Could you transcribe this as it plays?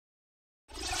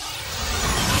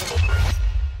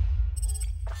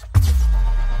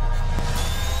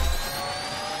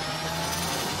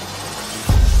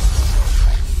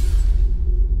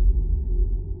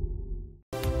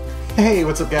Hey,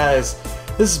 what's up guys?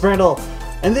 This is Brandel,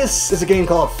 and this is a game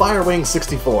called Firewing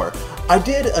 64. I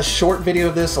did a short video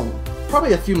of this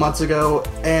probably a few months ago,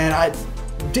 and I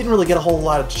didn't really get a whole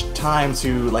lot of time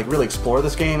to really explore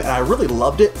this game, and I really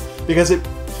loved it because it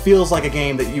feels like a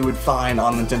game that you would find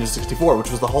on Nintendo 64, which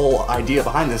was the whole idea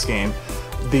behind this game.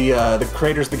 The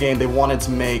creators of the game, they wanted to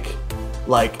make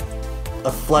like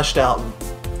a fleshed out,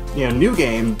 new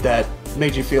game that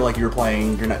made you feel like you were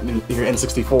playing your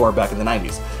N64 back in the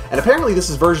 90s. And apparently this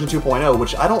is version 2.0,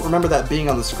 which I don't remember that being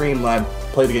on the screen when I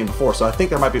played the game before, so I think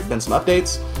there might have been some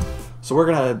updates. So we're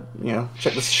gonna,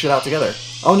 check this shit out together.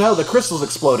 Oh no, the crystal's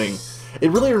exploding.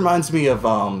 It really reminds me of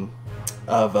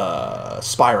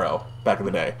Spyro back in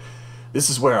the day. This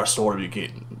is where our story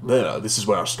begins. This is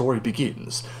where our story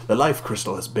begins. The life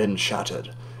crystal has been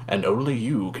shattered, and only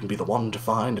you can be the one to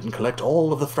find and collect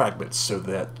all of the fragments so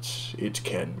that it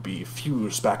can be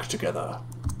fused back together.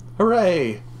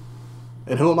 Hooray!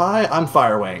 And who am I? I'm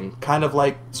Firewing, kind of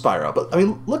like Spyro. But, I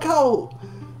mean, look how,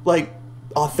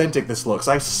 authentic this looks.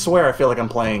 I swear I feel like I'm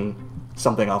playing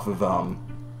something off of,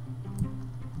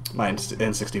 my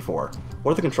N64.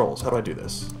 What are the controls? How do I do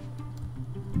this?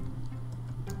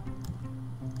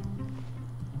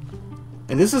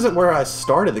 And this isn't where I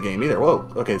started the game either.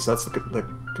 Whoa, okay, so that's the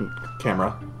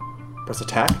camera. Press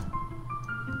attack?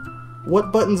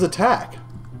 What button's attack?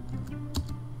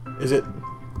 Is it...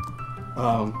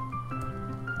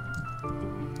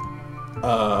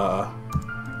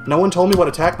 No one told me what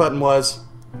attack button was.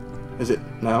 Is it...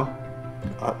 no?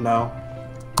 No.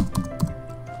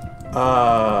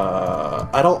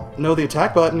 I don't know the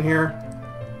attack button here.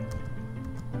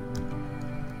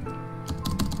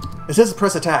 It says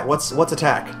press attack. What's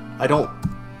attack? I don't...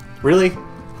 really?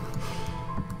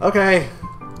 Okay.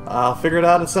 I'll figure it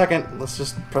out in a second. Let's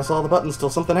just press all the buttons till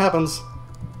something happens.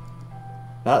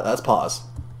 That's pause.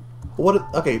 What...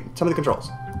 okay, tell me the controls.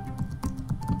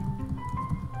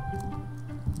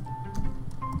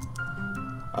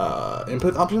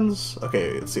 Input options?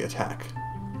 Okay, let's see, attack.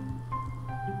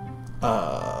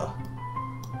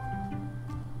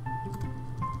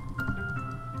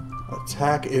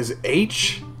 Attack is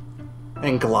H,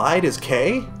 and glide is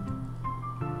K?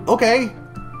 Okay,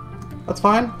 that's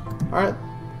fine. Alright,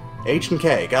 H and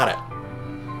K, got it.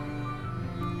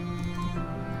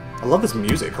 I love this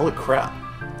music, holy crap.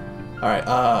 Alright,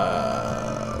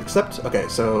 accept, okay,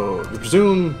 so,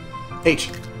 resume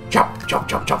H. Jump, jump,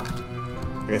 jump, jump.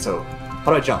 Okay, so, how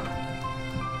do I jump?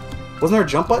 Wasn't there a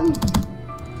jump button?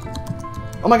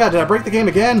 Oh my god, did I break the game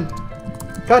again?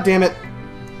 God damn it.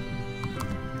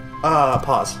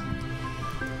 Pause.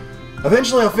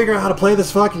 Eventually I'll figure out how to play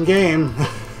this fucking game.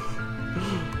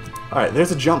 Alright,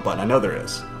 there's a jump button, I know there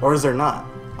is. Or is there not?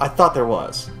 I thought there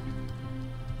was.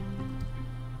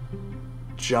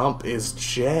 Jump is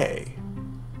J.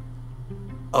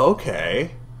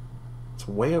 Okay. It's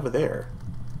way over there.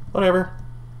 Whatever.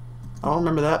 I don't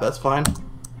remember that, but that's fine.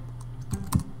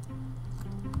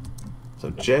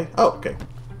 So J. Oh, okay.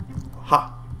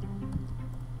 Ha.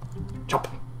 Jump.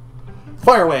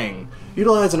 Firewing.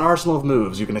 Utilize an arsenal of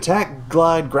moves. You can attack,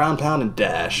 glide, ground pound, and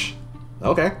dash.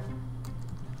 Okay.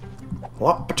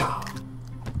 What?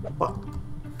 What?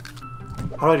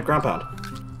 How do I do ground pound?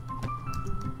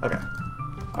 Okay.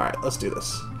 Alright, let's do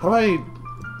this. How do I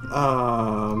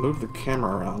move the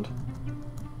camera around?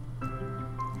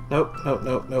 Nope, nope,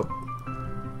 nope, nope.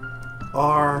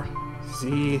 R,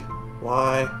 Z,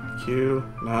 Y, Q,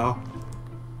 no.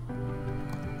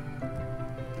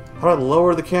 How do I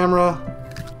lower the camera?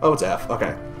 Oh, it's F.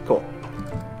 Okay, cool.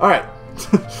 Alright.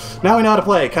 Now we know how to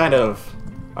play, kind of.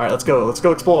 Alright, let's go. Let's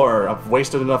go explore. I've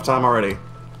wasted enough time already.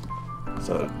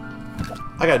 So,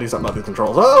 I gotta do something about these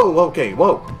controls. Oh, okay,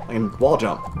 whoa. I can wall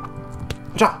jump.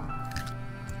 Cha!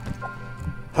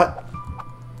 Hut.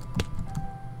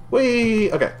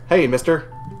 Whee! Okay. Hey, mister.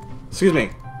 Excuse me.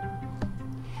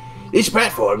 This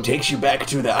platform takes you back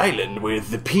to the island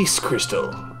with the Peace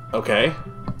Crystal. Okay.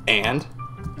 And?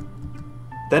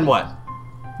 Then what?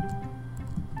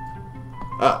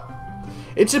 Oh.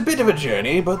 It's a bit of a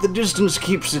journey, but the distance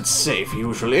keeps it safe,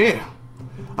 usually. I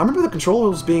remember the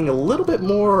controls being a little bit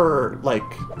more, not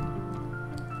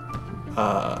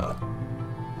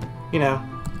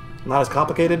as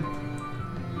complicated.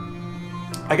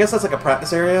 I guess that's like a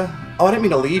practice area. Oh, I didn't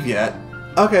mean to leave yet.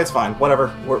 Okay, it's fine.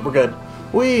 Whatever. We're good.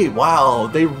 Wee! Wow,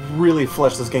 they really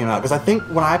fleshed this game out. Because I think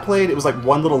when I played, it was like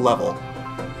one little level.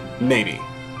 Maybe.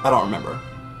 I don't remember.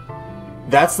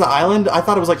 That's the island? I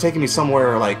thought it was like taking me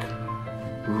somewhere like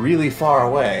really far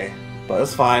away. But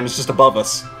that's fine, it's just above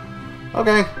us.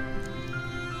 Okay.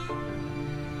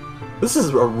 This is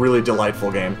a really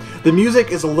delightful game. The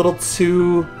music is a little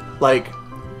too, like,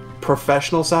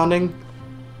 professional sounding.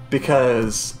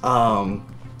 because,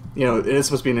 you know, it is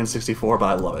supposed to be an N64, but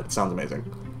I love it. It sounds amazing.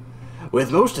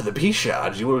 With most of the P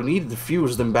shards, you will need to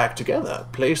fuse them back together.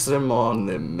 Place them on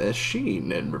the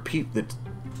machine and repeat the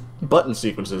button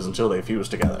sequences until they fuse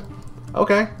together.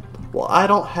 Okay. Well, I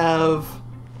don't have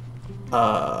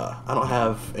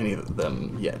any of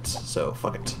them yet, so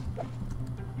fuck it.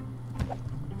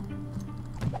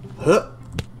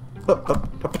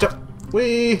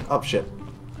 Whee! Oh, shit.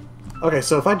 Okay,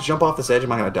 so if I jump off this edge,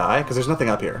 am I gonna die? Because there's nothing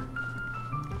up here.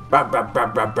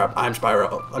 I'm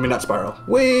Spyro. I mean, not Spyro.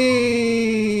 Whee!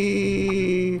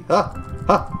 I'm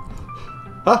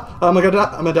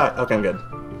gonna die. Okay, I'm good.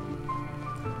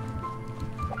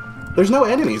 There's no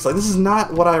enemies. Like, this is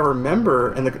not what I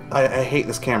remember, and I hate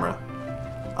this camera.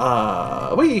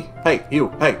 Whee! Hey, you.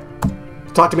 Hey.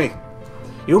 Talk to me.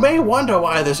 You may wonder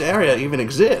why this area even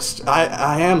exists.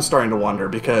 I am starting to wonder,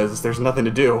 because there's nothing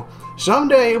to do.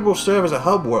 Someday it will serve as a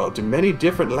hub world to many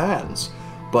different lands.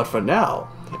 But for now,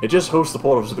 it just hosts the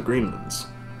portals to the Greenlands.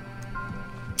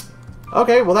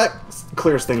 Okay, well that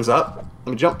clears things up.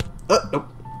 Let me jump. Nope.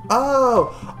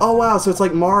 Oh! Oh wow, so it's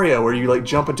like Mario, where you like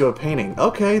jump into a painting.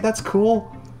 Okay, that's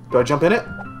cool. Do I jump in it?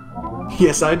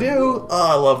 Yes, I do!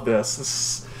 Oh, I love this.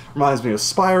 This reminds me of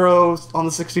Spyro on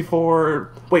the 64.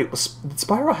 Wait, did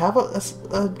Spyro have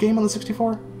a game on the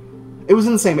 64? It was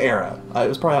in the same era. It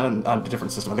was probably on a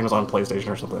different system. I think it was on PlayStation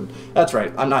or something. That's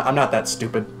right. I'm not that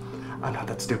stupid. I'm not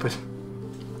that stupid.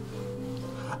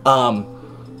 And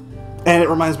it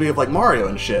reminds me of like Mario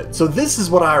and shit. So this is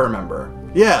what I remember.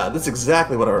 Yeah, that's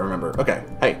exactly what I remember. Okay,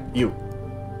 hey, you.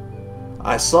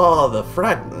 I saw the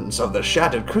fragments of the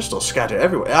shattered crystal scattered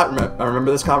everywhere. I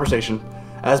remember this conversation.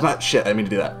 As my shit, I didn't mean to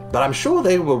do that. But I'm sure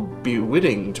they will be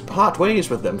willing to part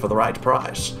ways with them for the right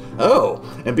price. Oh,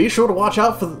 and be sure to watch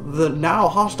out for the now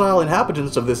hostile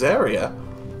inhabitants of this area.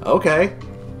 Okay,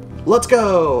 let's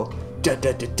go.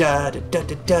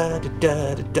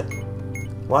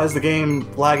 Why is the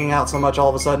game lagging out so much all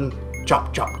of a sudden?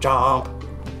 Chomp, chomp, chomp.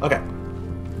 Okay.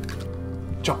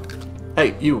 Chomp.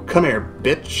 Hey, you, come here,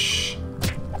 bitch.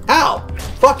 Ow!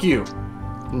 Fuck you.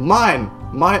 Mine.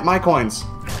 My coins.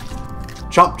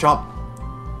 Chomp, chomp.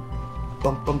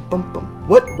 Bum, bum, bum, bum.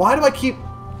 What? Why do I keep...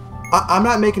 I'm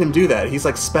not making him do that. He's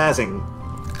like spazzing.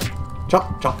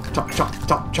 Chomp, chomp, chomp, chomp,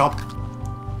 chomp, chomp.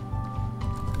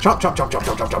 Chomp, chomp, chomp, chomp,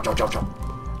 chomp, chomp, chomp, chomp, chomp.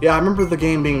 Yeah, I remember the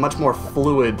game being much more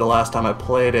fluid the last time I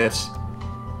played it.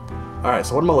 Alright,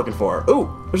 so what am I looking for? Ooh,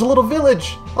 there's a little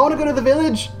village! I want to go to the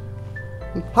village!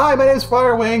 Hi, my name's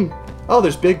Firewing! Oh,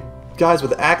 there's big guys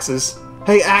with axes.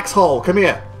 Hey, Axehole, come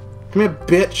here! Come here,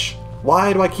 bitch!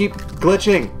 Why do I keep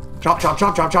glitching? Chomp, chomp,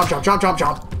 chomp, chomp, chomp, chomp, chomp, chomp,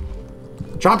 chomp!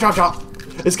 Chomp, chomp, chomp!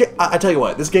 This game, I tell you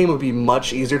what, this game would be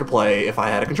much easier to play if I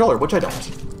had a controller, which I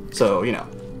don't. So, you know,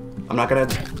 I'm not gonna...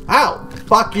 Ow!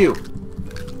 Fuck you!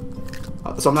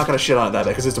 So I'm not gonna shit on it that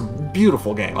bad, because it's a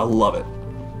beautiful game. I love it.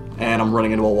 And I'm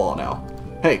running into a wall now.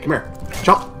 Hey, come here.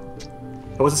 Chomp!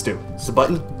 What does this do? Is this a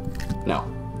button? No.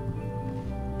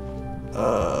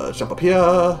 Jump up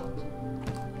here.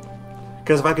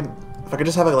 Because if I could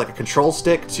just have like a control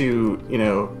stick to, you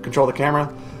know, control the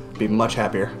camera, I'd be much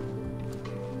happier.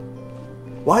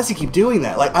 Why does he keep doing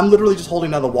that? Like, I'm literally just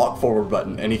holding down the walk forward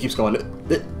button, and he keeps going...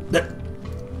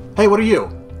 Hey, what are you?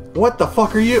 What the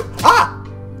fuck are you? Ah!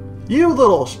 You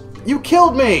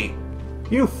killed me!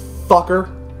 You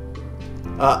fucker.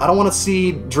 I don't want to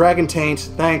see Dragon Taint.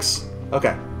 Thanks.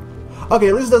 Okay. Okay,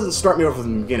 at least it doesn't start me over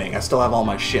from the beginning. I still have all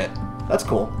my shit. That's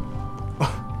cool.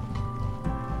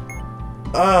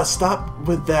 Stop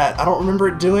with that. I don't remember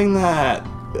it doing that.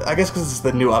 I guess because it's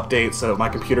the new update, so my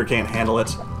computer can't handle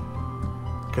it.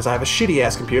 Because I have a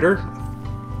shitty-ass computer.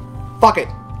 Fuck it!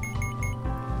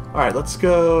 Alright, let's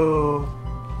go...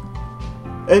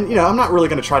 And, you know, I'm not really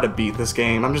going to try to beat this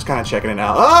game. I'm just kind of checking it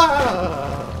out.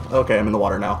 Ah! Okay, I'm in the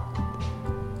water now.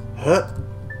 Huh.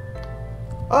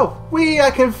 Oh,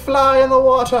 I can fly in the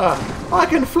water! I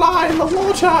can fly in the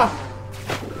water!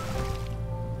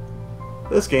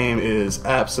 This game is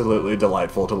absolutely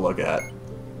delightful to look at.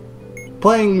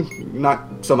 Playing, not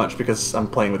so much, because I'm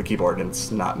playing with a keyboard and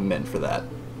it's not meant for that.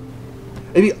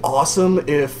 It'd be awesome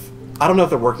if... I don't know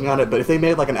if they're working on it, but if they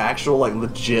made like an actual, like,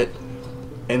 legit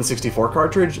N64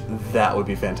 cartridge, that would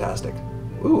be fantastic.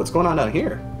 Ooh, what's going on down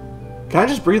here? Can I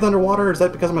just breathe underwater? Is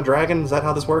that because I'm a dragon? Is that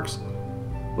how this works?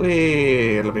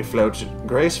 Let me float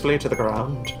gracefully to the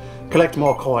ground. Collect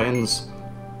more coins.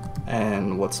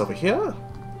 And what's over here?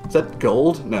 Is that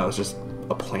gold? No, it's just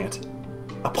a plant.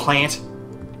 A plant?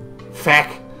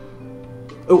 Feck.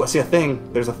 Oh, I see a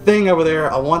thing. There's a thing over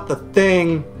there. I want the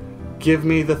thing. Give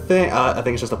me the thing. I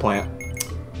think it's just a plant.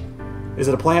 Is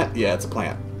it a plant? Yeah, it's a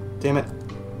plant. Damn it.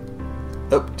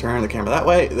 Oh, turn the camera that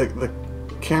way.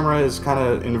 camera is kind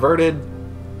of inverted.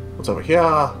 What's over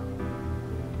here?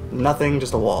 Nothing,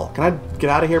 just a wall. Can I get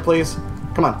out of here, please?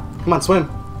 Come on. Come on, swim.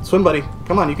 Swim, buddy.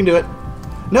 Come on, you can do it.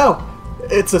 No!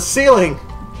 It's a ceiling!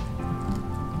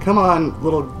 Come on,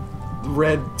 little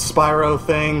red Spyro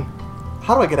thing.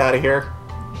 How do I get out of here?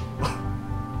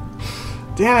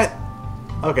 Damn it!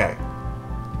 Okay.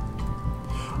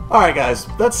 Alright, guys.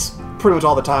 That's pretty much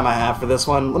all the time I have for this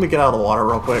one. Let me get out of the water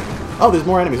real quick. Oh, there's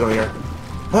more enemies over here.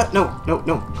 No, no,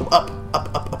 no. Go up,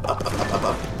 up, up, up, up, up, up,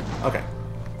 up. Okay.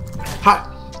 Ha!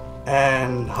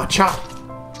 And ha-cha!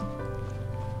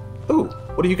 Ooh,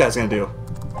 what are you guys gonna do?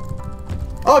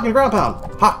 Oh, I can ground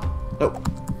pound! Ha! No.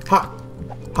 Ha!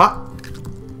 Ha!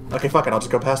 Okay, fuck it, I'll just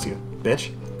go past you,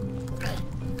 bitch.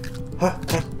 Ha!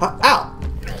 Ha! Ha! Ow!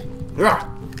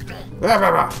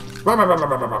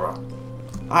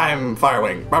 I'm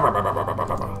Firewing.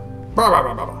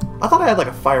 I thought I had like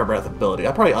a fire breath ability.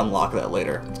 I'll probably unlock that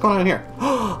later. What's going on in here?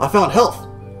 I found health!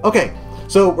 Okay,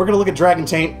 so we're gonna look at Dragon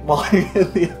Taint while I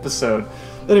end the episode.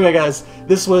 Anyway, guys,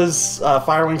 this was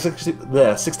Firewing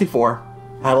 64.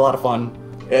 Had a lot of fun.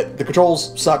 The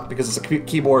controls suck because it's a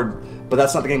keyboard, but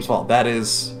that's not the game's fault. That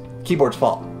is keyboard's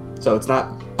fault. So it's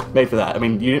not made for that. I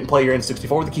mean, you didn't play your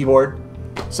N64 with the keyboard.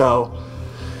 So,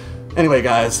 anyway,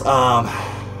 guys,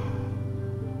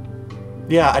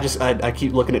 yeah, I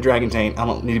keep looking at Dragon Taint. I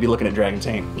don't need to be looking at Dragon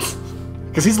Taint.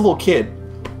 Because he's a little kid.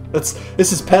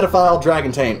 This is pedophile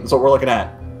Dragon Taint. That's what we're looking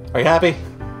at. Are you happy?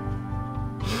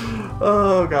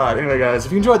 Oh, God. Anyway, guys,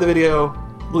 if you enjoyed the video,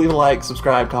 leave a like,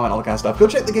 subscribe, comment, all that kind of stuff. Go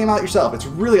check the game out yourself. It's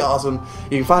really awesome.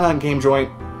 You can find it on Game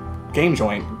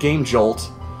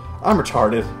Jolt. I'm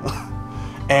retarded.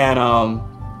 And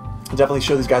definitely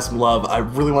show these guys some love. I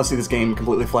really want to see this game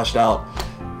completely fleshed out.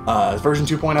 It's version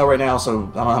 2.0 right now, so I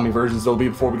don't know how many versions there'll be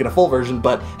before we get a full version.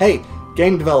 But hey,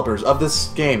 game developers of this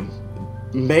game,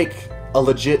 make a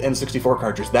legit N64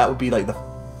 cartridge. That would be like the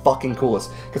fucking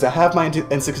coolest. Because I have my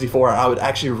N64, and I would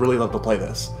actually really love to play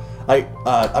this.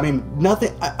 I mean,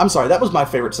 nothing. I'm sorry, that was my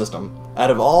favorite system. Out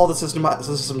of all the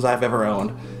systems I've ever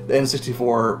owned, the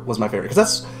N64 was my favorite.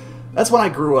 Because that's when I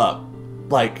grew up,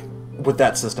 like, with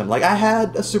that system. Like, I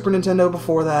had a Super Nintendo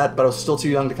before that, but I was still too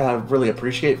young to kind of really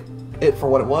appreciate it for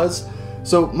what it was.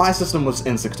 So my system was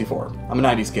N64. I'm a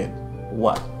 90s kid.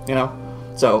 What? You know?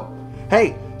 So,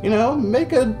 hey, you know,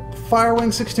 make a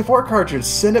Firewing 64 cartridge.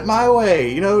 Send it my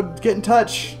way. You know, get in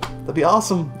touch. That'd be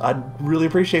awesome. I'd really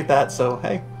appreciate that. So,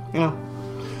 hey, you know,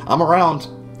 I'm around.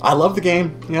 I love the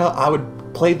game. You know, I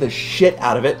would play the shit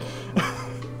out of it.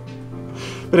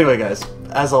 But anyway, guys,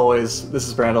 as always, this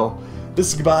is Brandel. This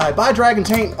is goodbye. Bye, Dragon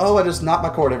Taint. Oh, I just knocked my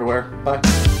cord everywhere. Bye.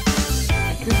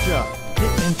 Good job.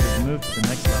 Hit enter to move to the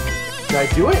next level. Did I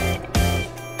do it?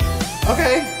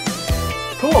 Okay.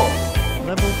 Cool.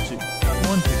 Level 2.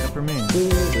 One pickup remains.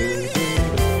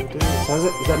 Does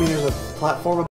that mean there's a platform